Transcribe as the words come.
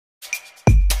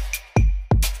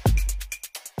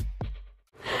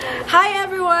Hi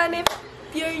everyone! If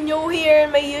you're new here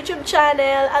in my YouTube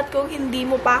channel at kung hindi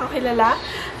mo pa ako kilala,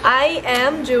 I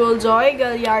am Jewell Joy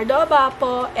Gallardo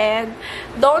Abapo, and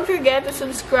don't forget to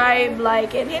subscribe,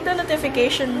 like, and hit the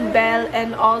notification bell,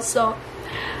 and also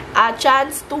a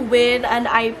chance to win an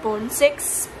iPhone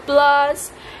 6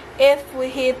 Plus if we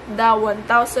hit the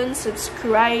 1,000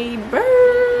 subscriber.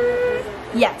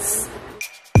 Yes!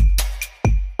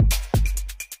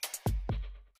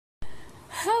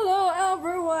 Hello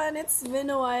everyone! It's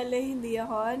been a while hindi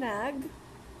ako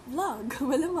nag-vlog.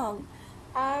 Malamang.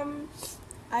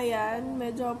 Ayan,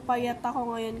 medyo payat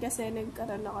ako ngayon kasi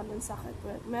nagkaroon ako ng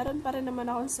sakit. Meron pa rin naman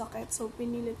akong sakit, so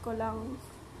pinilit ko lang.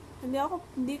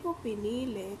 Hindi ko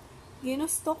pinilit.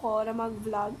 Ginusto ko na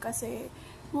mag-vlog kasi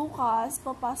bukas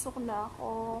papasok na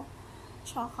ako.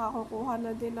 Tsaka kukuha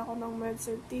na din ako ng med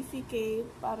certificate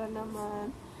para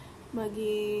naman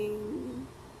maging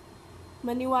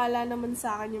maniwala naman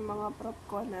sa akin yung mga prof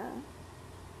ko na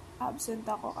absent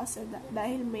ako kasi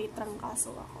dahil may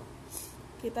trangkaso ako.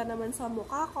 Kita naman sa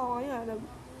mukha ko, ngayon,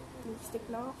 nag-lipstick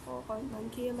lang ako,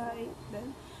 konting kilay,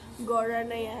 then gora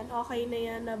na yan, okay na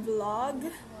yan na vlog.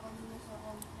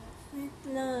 Wait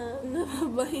lang,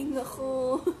 nababahin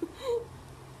ako.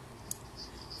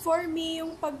 For me,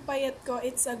 yung pagpayat ko,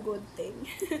 it's a good thing.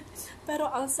 Pero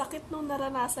ang sakit nung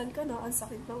naranasan ko, no? Ang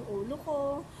sakit ng ulo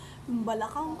ko, yung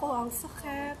balakang ko, ang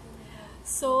sakit.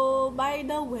 So, by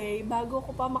the way, bago ko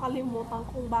pa makalimutan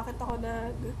kung bakit ako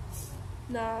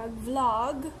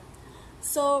nag-vlog,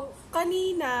 so,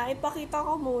 kanina, ipakita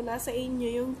ko muna sa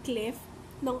inyo yung clip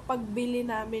ng pagbili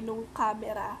namin ng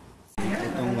camera.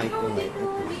 Itong white ko, white.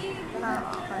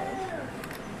 Okay.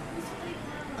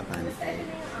 Abante.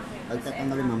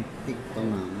 Pagtatamali ma'am, pick to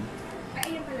ma'am.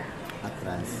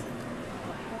 Atras.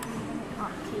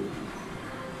 Okay.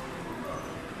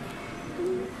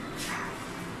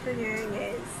 So here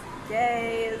guys.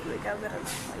 Guys, may camera na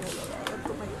kayo.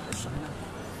 Tumayo na siya.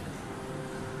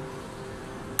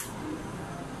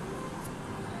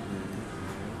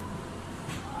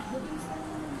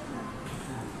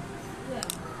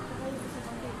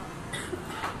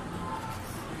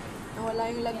 Wala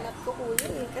yung lagnat ko kuya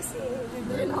eh, kasi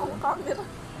bibili na akong camera.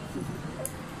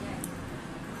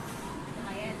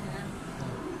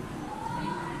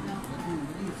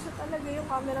 Siya talaga yung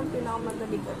camera ang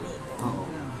pinakamadali gamitin. Oo.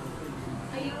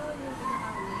 Ayun, yung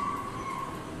pinakamadali.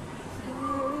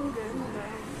 Ganda.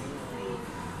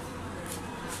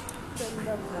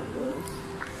 Ganda mo na po.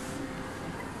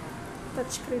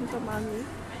 Touchscreen to, mami.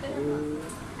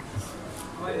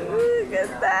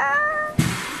 Ganda!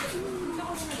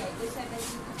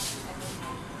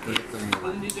 Ito na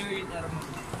yun.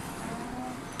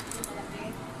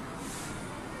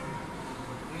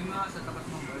 Yung mga sa tapat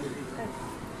mong balik.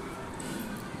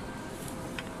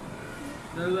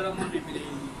 Dahil wala mong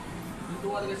pipiliin. Yung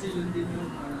tuwal kasi yun din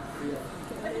yung kuya.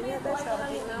 Ayun nga beso.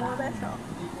 Tingnan mo beso.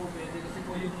 Hindi po pwede kasi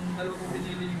po yung dalawa kong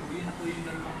pinili mo, yun po yung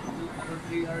dalawa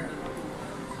 3 hour na po.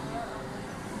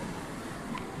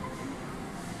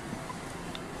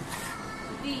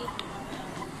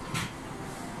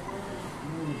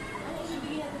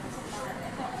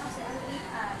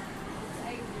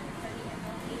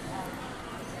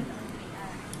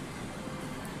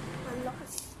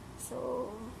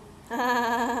 So,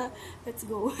 let's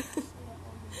go.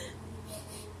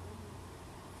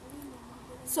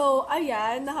 So,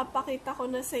 ayan, nakapakita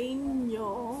ko na sa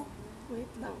inyo.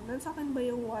 Wait lang, nasa akin ba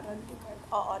yung warranty card?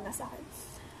 Oo, nasa akin.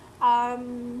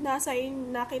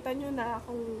 Nakita nyo na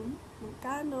kung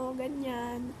magkano,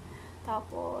 ganyan.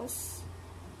 Tapos,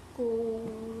 kung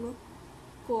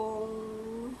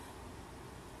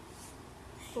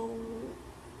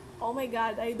oh my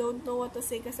God, I don't know what to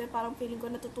say kasi parang feeling ko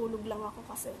natutulog lang ako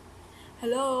kasi.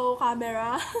 Hello,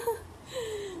 camera!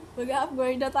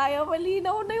 Mag-upgrade na tayo.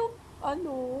 Malinaw na yung,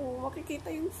 makikita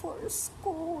yung force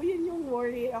ko. Yun yung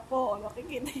worry ako.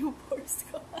 Makikita yung force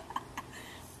ko.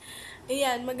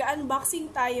 Ayan,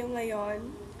 mag-unboxing tayo ngayon.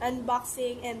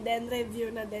 Unboxing and then review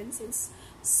na din since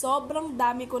sobrang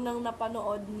dami ko nang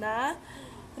napanood na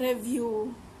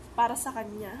review para sa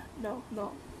kanya. No.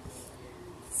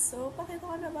 So, pakita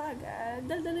ko na ba agad?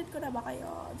 Daldalit ko na ba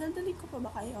kayo? Daldalit ko pa ba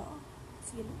kayo?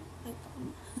 Sige na. Pakita ko na.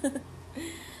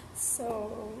 So,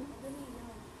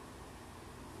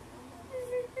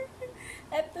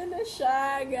 eto na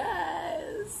siya,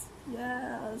 guys.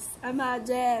 Yes.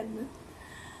 Imagine.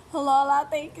 Lola,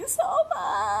 thank you so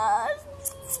much.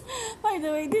 By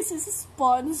the way, this is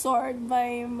sponsored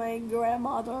by my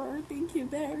grandmother. Thank you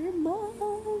very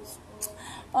much.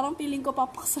 Parang feeling ko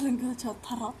papaksalan ko.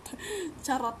 Charot.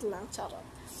 Charot lang, charot.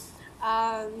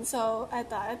 So,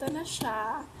 eto na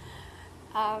siya.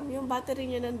 Yung battery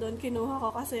niya nandun, kinuha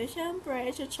ko kasi syempre,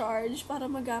 i-charge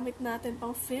para magamit natin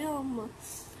pang film.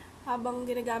 Habang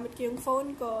ginagamit ko yung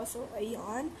phone ko. So,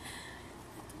 ayun.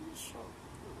 Ito na siya.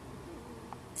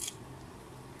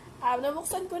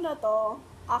 Nabuksan ko na to.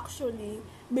 Actually,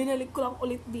 binalik ko lang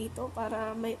ulit dito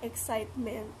para may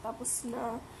excitement. Tapos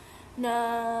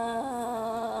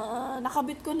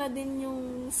nakabit ko na din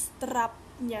yung strap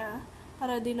niya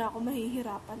para din ako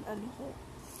mahihirapan ko.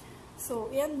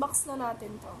 So, i-unbox na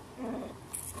natin to.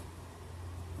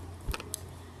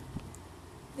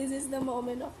 This is the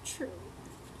moment of truth.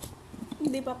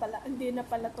 Hindi na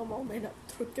pala to moment of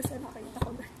truth kasi nakita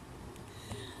ko na.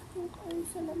 Yung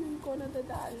salamin ko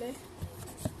nadadali.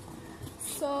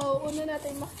 So, una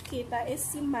natin makikita is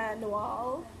si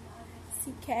manual.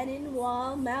 Si canon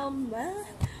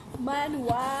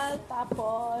manual.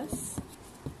 Tapos,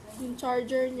 yung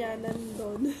charger niya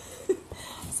nandun.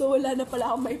 So, wala na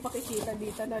pala akong may pakikita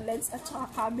dito na lens at saka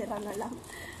camera na lang.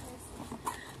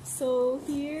 So,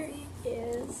 here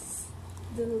is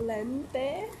the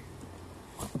lente.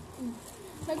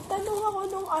 Nagtanong ako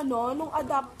nung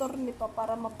adapter nito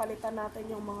para mapalitan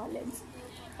natin yung mga lens.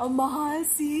 Ang mahal,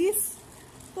 sis!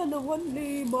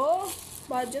 2,000.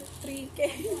 Budget 3K.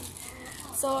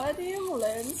 So, ito yung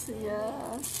lens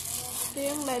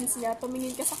niya.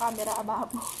 Tumingin ka sa camera,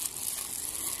 Abapo.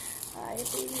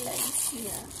 Ito yung lens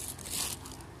niya.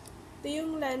 Ito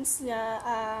yung lens niya,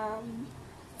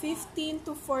 15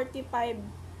 to 45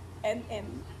 mm.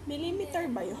 Millimeter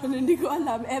ba yun? Hindi ko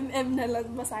alam. Mm na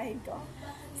lang basahin ko.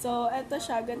 So, ito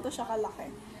siya. Ganito siya kalaki.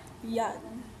 Yan.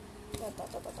 Ito.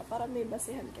 Para may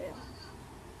basihan kayo.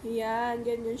 Yan.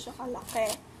 Ganyan siya kalaki.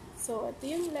 So, ito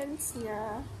yung lens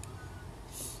niya.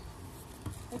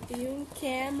 Ito yung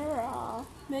camera.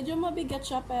 Medyo mabigat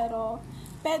siya pero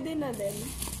pwede na din.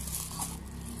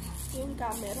 Yung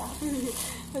camera.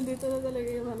 Nandito na talaga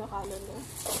yung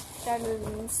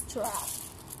Canon strap.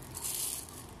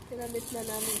 Kinabit na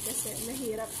namin kasi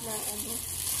mahirap na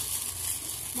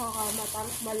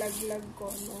malaglag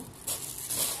ko, no?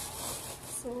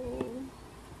 So,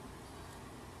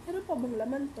 meron pa bang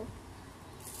laman to?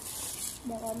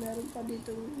 Baka meron pa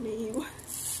dito naiiwan.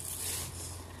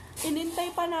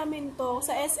 Inintay pa namin to.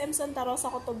 Sa SM Santa Rosa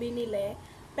ko to binili.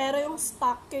 Pero yung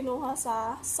stock kinuha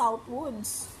sa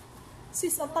Southwoods.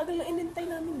 Sis, ang tagal na inintay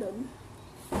namin doon.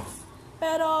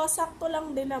 Pero sakto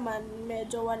lang din naman.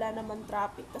 Medyo wala naman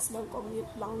traffic. Tapos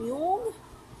mag-commute lang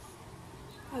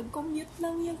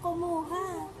yung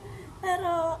kumuha.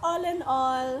 Pero all in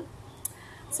all,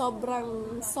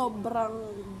 sobrang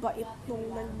bait nung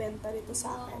nagbenta nito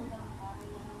sa akin.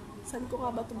 Saan ko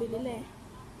nga ba ito binili?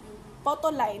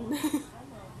 Photoline.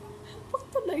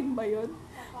 Photoline ba yun?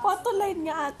 Photoline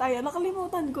nga ata yan.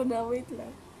 Nakalimutan ko na. Wait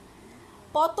lang.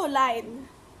 Photoline.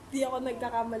 Di ako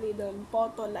nagkakamali doon.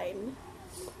 Photoline.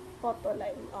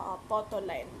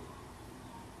 Photoline.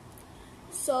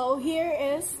 So, here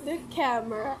is the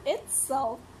camera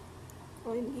itself.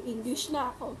 English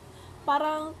na ako.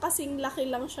 Parang kasing laki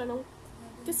lang siya ng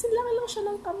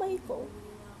kamay ko.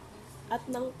 At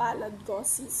ng palad ko,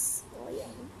 sis.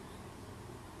 Ayan.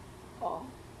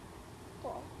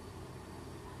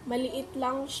 Maliit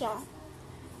lang siya.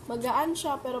 Magaan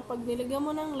siya, pero pag nilagyan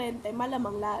mo ng lente,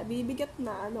 malamang bibigat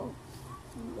na,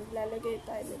 maglalagay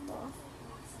tayo nito.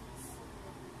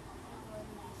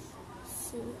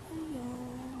 So,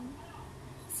 ayan.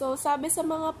 So, sabi sa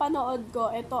mga panood ko,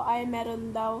 ito ay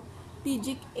meron daw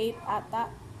DIGIC 8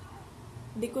 ata.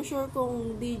 Di ko sure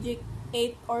kung DIGIC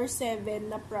 8 or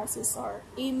 7 na processor.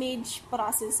 Image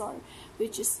processor.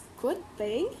 Which is good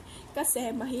thing.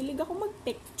 Kasi mahilig ako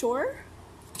mag-picture.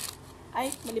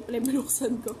 Ay, mali pala yung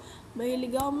binuksan ko.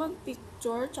 Mahilig ako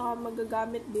mag-picture, tsaka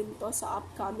magagamit din to sa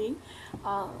upcoming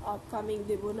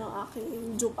debut ng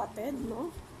aking Jupatid,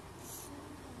 no?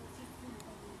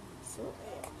 So,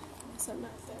 buksan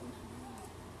natin.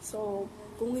 So,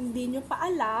 kung hindi nyo pa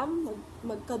alam,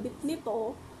 magkabit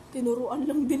nito, tinuruan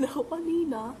lang din ako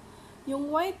kanina.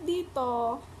 Yung white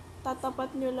dito,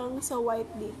 tatapat nyo lang sa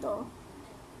white dito.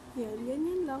 Yan,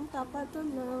 ganyan lang.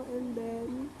 Tapatan lang, and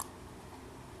then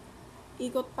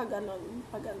ikot pa ganon,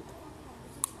 pa ganito.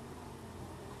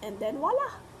 And then,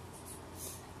 voila!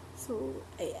 So,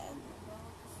 ayan.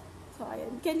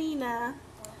 Kanina,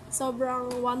 sobrang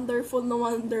wonderful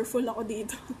ako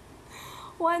dito.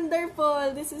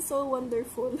 Wonderful! This is so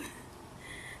wonderful.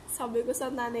 Sabi ko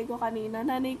sa nanay ko kanina,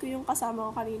 nanay ko yung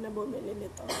kasama ko kanina bumili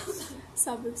nito.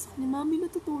 Sabi ko sa kanya, Mami,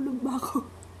 natutulog ba ako?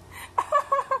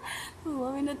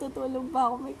 Mami, natutulog ba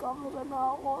ako? May camera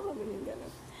na ako. Sabi niya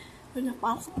gano'n.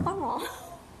 Napasok pa nga.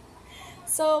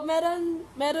 So,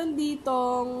 meron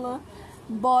ditong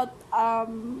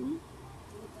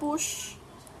push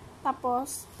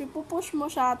Tapos, pipupush mo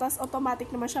siya, tapos automatic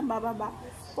naman siya bababa.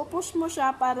 Pupush mo siya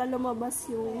para lumabas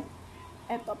yung,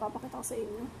 eto, papakita ko sa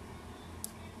inyo.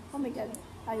 Oh my God,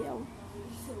 ayaw.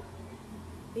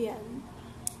 Ayan.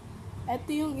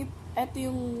 Ito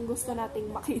yung gusto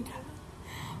nating makita.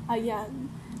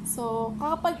 Ayan. So,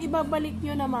 kapag ibabalik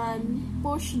nyo naman,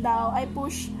 push daw,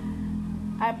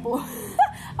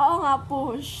 oo nga,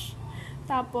 push.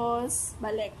 Tapos,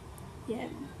 balik.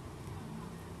 Yan.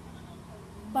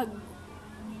 Pag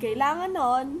kailangan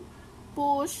nun,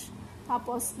 push,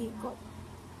 tapos ikot.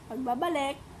 Pag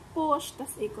babalik, push,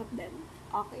 tapos ikot din.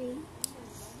 Okay?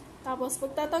 Tapos,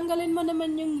 pag tatanggalin mo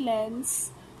naman yung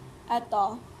lens,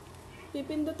 eto,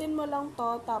 pipindutin mo lang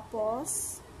to,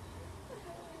 tapos,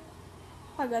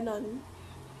 ganon.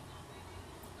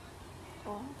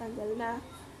 Oh, tanggal na.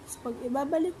 So, pag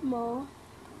ibabalik mo,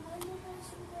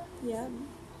 yan,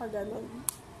 ganon.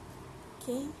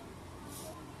 Okay?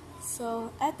 So,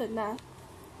 eto na.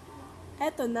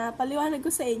 Eto na, paliwanag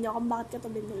ko sa inyo kung bakit ka ito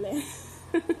binili.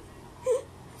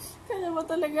 Kaya mo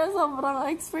talaga sobrang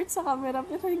expert sa camera,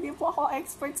 pero hindi po ako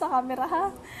expert sa camera,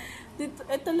 ha?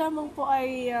 Ito lamang po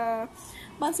ay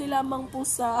base lamang po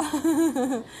sa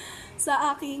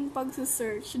sa aking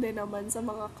pagsusearch din naman sa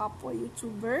mga kapwa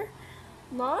YouTuber,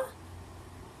 no?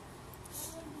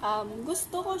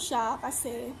 Gusto ko siya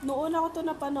kasi noon ako to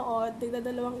napanood,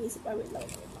 nagdadalawang isip. Wait lang.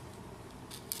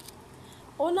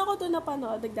 Una ko to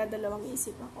napanood, nagdadalawang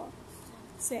isip ako.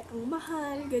 Kasi ang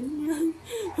mahal, ganyan.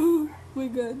 Oh my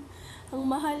God. Ang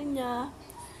mahal niya.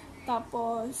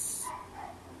 Tapos,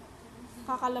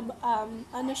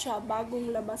 ano siya, bagong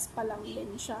labas pa lang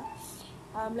din siya.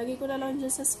 Lagay ko na lang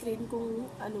dyan sa screen kung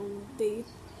anong date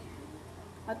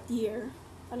at year.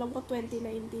 Alam ko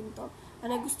 2019 to.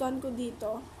 Ang nagustuhan ko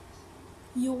dito,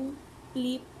 yung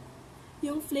flip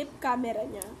camera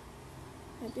niya.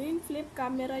 Ito yung flip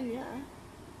camera niya.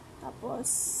 Tapos,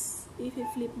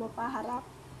 i-flip mo pa harap.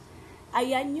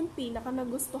 Ayan yung pinaka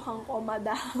nagustuhan ko,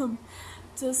 madam.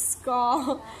 Diyos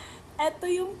ko. Ito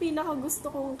yung pinaka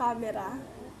gusto kong camera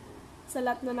sa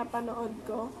lahat na napanood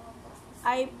ko.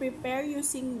 I prepare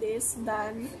using this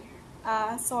than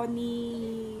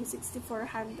Sony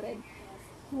 6400.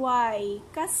 Why?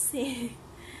 Kasi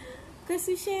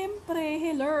syempre,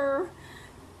 hello,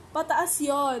 pataas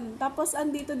yon. Tapos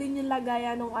andito din yung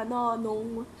lagayan ng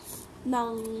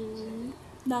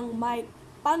mic.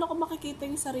 Paano ko makikita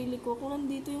yung sarili ko kung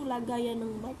nandito yung lagayan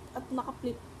ng mic at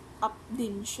naka-flip up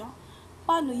din siya?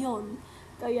 Paano yon?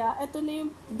 Kaya ito na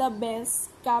yung the best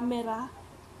camera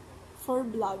for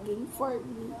vlogging for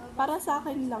me. Para sa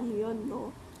akin lang yun,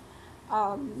 no?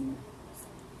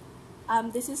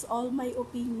 This is all my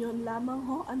opinion lamang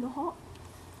ho. Ano ho?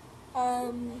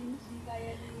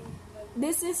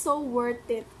 This is so worth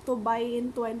it to buy in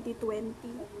 2020.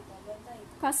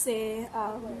 Kasi,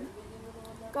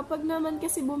 kapag naman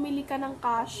kasi bumili ka ng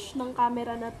cash ng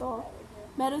camera na to,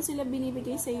 meron sila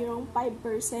binibigay sa yung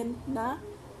 5% na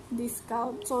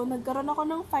discount. So, nagkaroon ako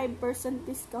ng 5%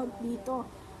 discount dito.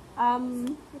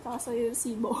 Ito sa yung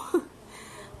resibo.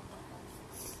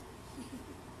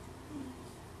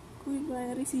 Kung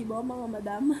may resibo, mga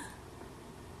madam.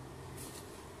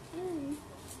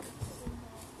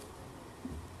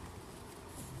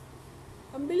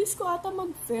 Ang bilis ko ata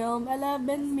mag-film.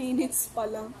 11 minutes pa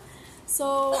lang.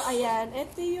 So, ayan.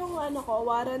 Ito yung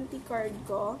warranty card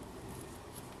ko.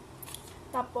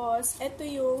 Tapos, ito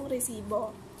yung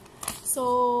resibo. So,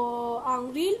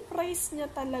 ang real price niya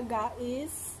talaga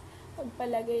is,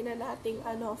 pagpalagay na nating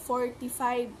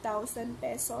 45,000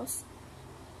 pesos.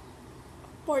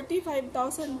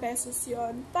 45,000 pesos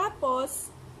yon. Tapos,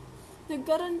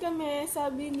 nagkaroon kami,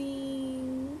 sabi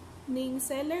ning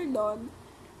seller doon,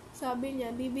 sabi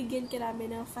niya, bibigyan ka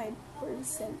namin ng 5%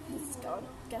 discount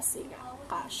kasi nga,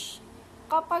 cash.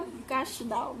 Kapag cash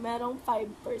daw, merong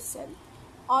 5%.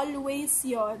 Always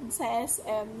yon sa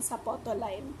SM, sa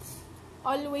Photoline.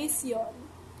 Always yon.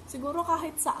 Siguro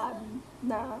kahit saan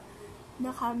na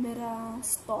camera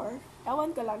store. Ewan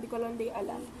ko lang, di ko lang din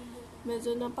alam.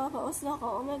 Medyo napapaos na ako.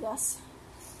 Oh my gosh.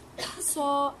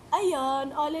 So,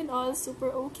 ayun. All in all, super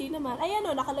okay naman. Ayan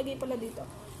o, nakalagay pala dito.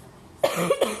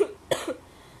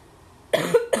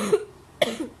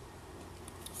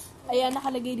 Ayan,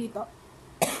 nakalagay dito.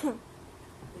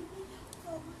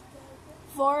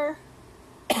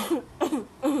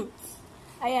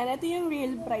 Ayan, ito yung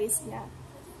real price niya.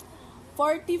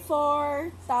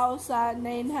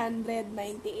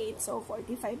 44,998. So,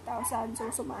 45,000.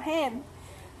 So, sumahin.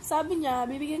 Sabi niya,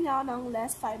 bibigyan niya ako ng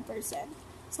less 5%.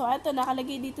 So, ito,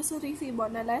 nakalagay dito sa resibo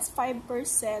na less 5%,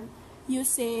 you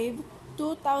save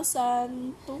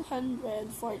 2,249.90.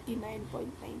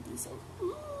 So,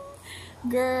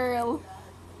 girl,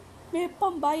 May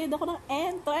pambayad ako ng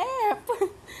N to F.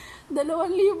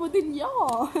 2,000 din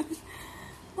yun.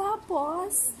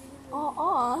 Tapos,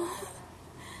 oo.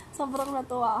 Sobrang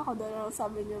natuwa ako doon.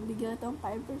 Sabi niyo, bigyan ito ng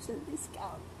 5%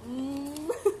 discount.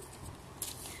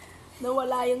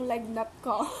 Nawala yung lagnat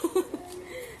ko.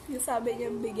 Yung sabi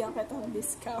niya, bigyan kita ng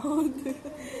discount.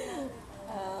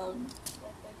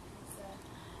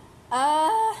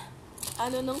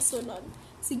 Ano nung sunod?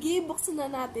 Sige, buksan na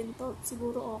natin to.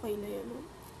 Siguro okay na yun. No?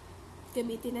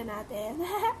 Gamitin na natin.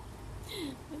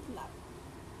 Wait lang.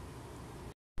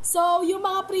 So, yung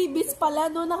mga previous pala,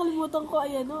 no, nakalimutan ko,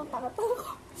 ayan, no, takatang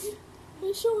ko.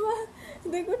 Masyo nga.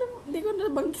 Hindi ko na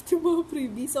banggit yung mga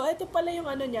previous. So, ito pala yung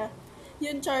ano niya,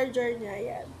 yung charger niya,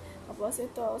 yan. Tapos,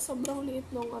 ito, sobrang liit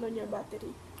nung ano niya,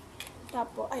 battery.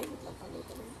 Tapos, ay, wait lang,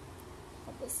 ito na.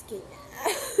 Tapos, kanya.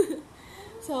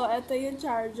 So, ito yung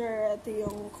charger, ito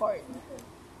yung cord.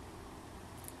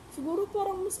 Siguro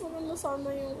parang mas maganda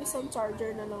sana yung isang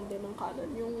charger na lang din ng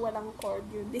canon. Yung walang cord,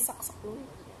 yung disaksak lang.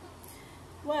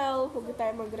 Well, huwag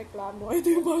tayo magreklamo. Ito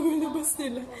yung bagong labas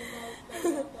nila.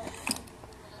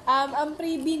 Ang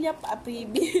freebie niya,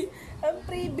 ang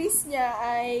freebies niya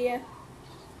ay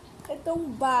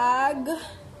itong bag.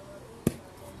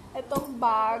 Itong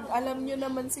bag. Alam nyo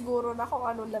naman siguro na kung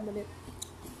ano laman ito.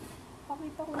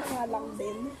 Pakita ko na nga lang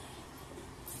din.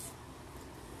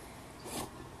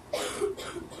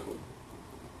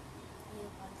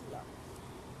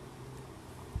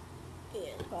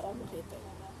 Ayan, para makita.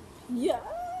 Yeah!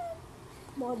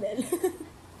 Model.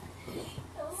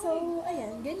 So,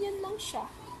 ayan. Ganyan lang siya.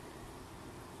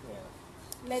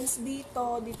 Lens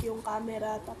dito. Dito yung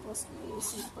camera. Tapos may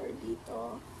zipper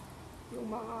dito. Yung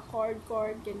mga cord,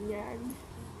 ganyan.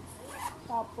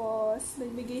 Tapos,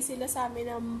 nagbigay sila sa amin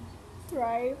ng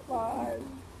tripod.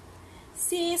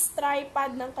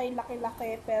 Tripod ng kay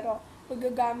laki-laki. Pero,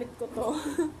 magagamit ko to.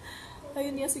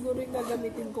 Ayun yan siguro yung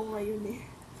gagamitin ko ngayon eh.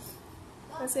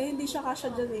 Kasi hindi siya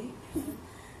kasya dyan eh.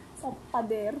 Sa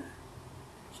pader.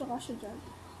 Siya kasya dyan.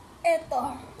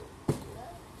 Ito.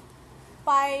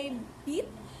 5 feet?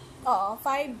 Oo,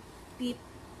 5 feet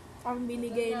ang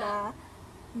binigay na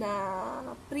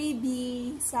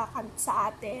freebie sa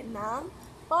atin ng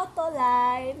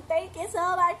Photoline. Thank you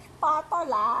so much,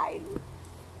 Photoline.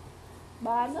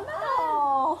 Bano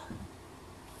mo?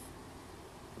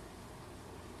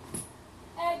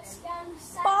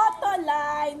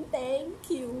 Photoline, thank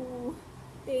you.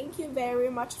 Thank you very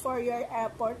much for your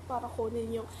effort para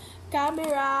kunin yung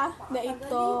camera na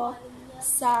ito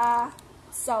sa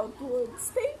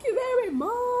Southwoods. Thank you very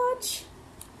much.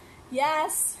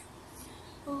 Yes.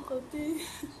 Okay.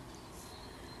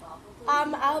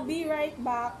 I'll be right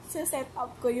back. Set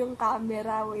up ko yung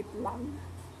camera. Wait lang.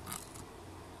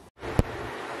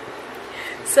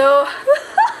 So,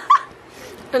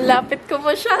 ang lapit ko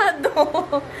masyado.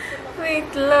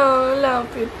 Wait lang,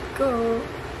 lapit ko.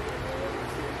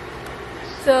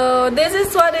 So, this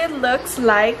is what it looks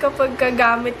like kapag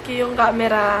kagamit ko yung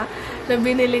camera na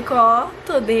binili ko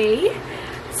today.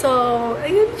 So,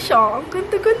 ayun siya. Ang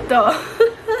ganda-ganda.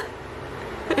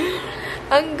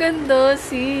 Ang ganda,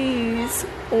 sis.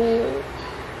 Oh.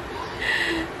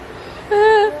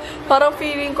 Parang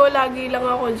feeling ko lagi lang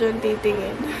ako dyan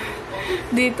titingin.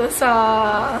 Dito sa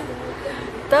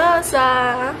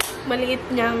maliit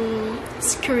niyang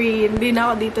screen. Hindi na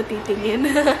ako dito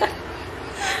titingin.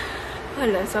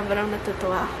 Wala, sobrang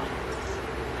natutuwa ako.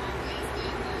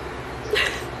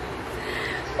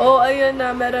 Oh, ayun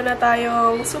na. Meron na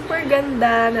tayong super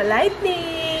ganda na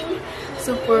lighting.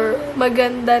 Super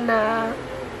maganda na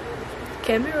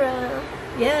camera.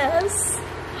 Yes!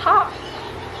 Ha!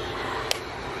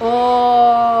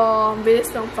 Oh, ang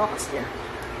bilis ng focus niya.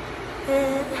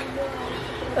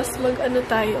 Tapos mag-ano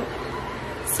tayo.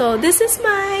 So, this is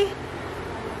my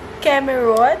camera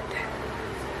rod.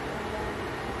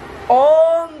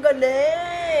 Oh, ang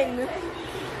galing!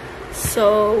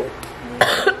 So,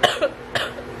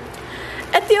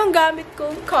 ito yung gamit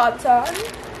kong cotton.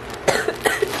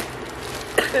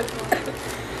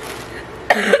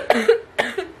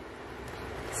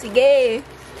 Sige.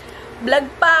 Vlog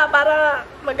pa para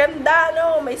maganda,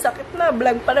 no? May sakit na.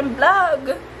 Vlog pa ng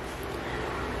vlog.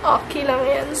 Okay lang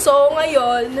yan. So,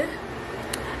 ngayon,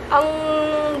 ang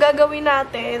gagawin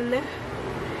natin,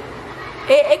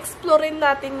 e-explorein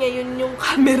natin ngayon yung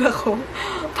camera ko.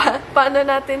 Paano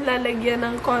natin lalagyan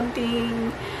ng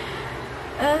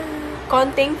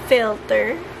konting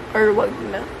filter or wag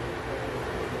na.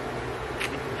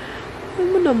 Ano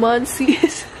mo naman,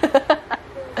 sis?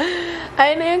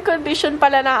 Ayun na yung condition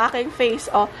pala ng aking face.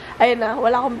 Oh, ayun na.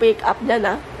 Wala akong makeup dyan,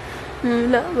 ah.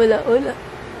 Wala.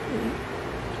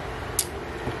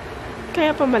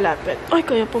 Kaya pa malapit. Ay,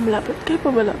 kaya pa malapit. Kaya pa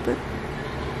malapit.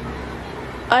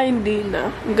 Ay, hindi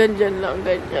na. Ganyan lang,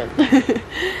 ganyan.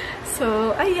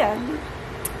 So, ayan.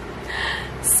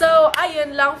 So,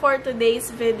 ayun lang for today's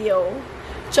video.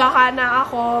 Tsaka na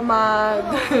ako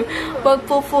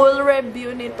magpo-full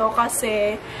review nito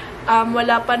kasi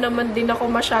wala pa naman din ako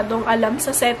masyadong alam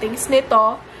sa settings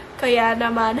nito. Kaya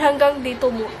naman, hanggang dito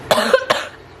mo.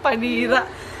 Panira.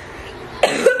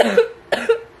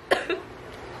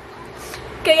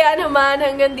 Kaya naman,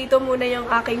 hanggang dito muna yung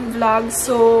aking vlog.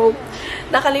 So,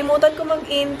 nakalimutan ko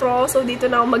mag-intro. So, dito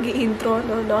na ako mag-i-intro,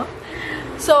 no?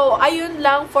 So, ayun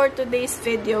lang for today's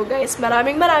video, guys.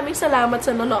 Maraming salamat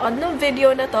sa nanonood ng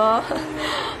video na to.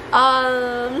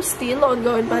 Still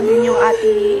ongoing pa din yung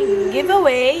ating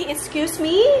giveaway. Excuse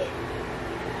me?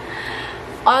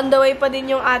 On the way pa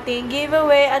din yung ating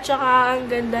giveaway. At saka, ang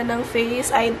ganda ng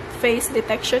face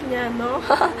detection niya, no?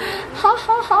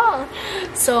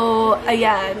 So,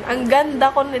 ayan. Ang ganda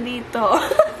ko na dito.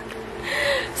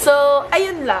 So,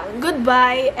 ayun lang.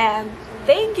 Goodbye and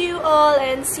thank you all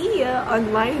and see you on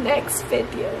my next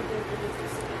video.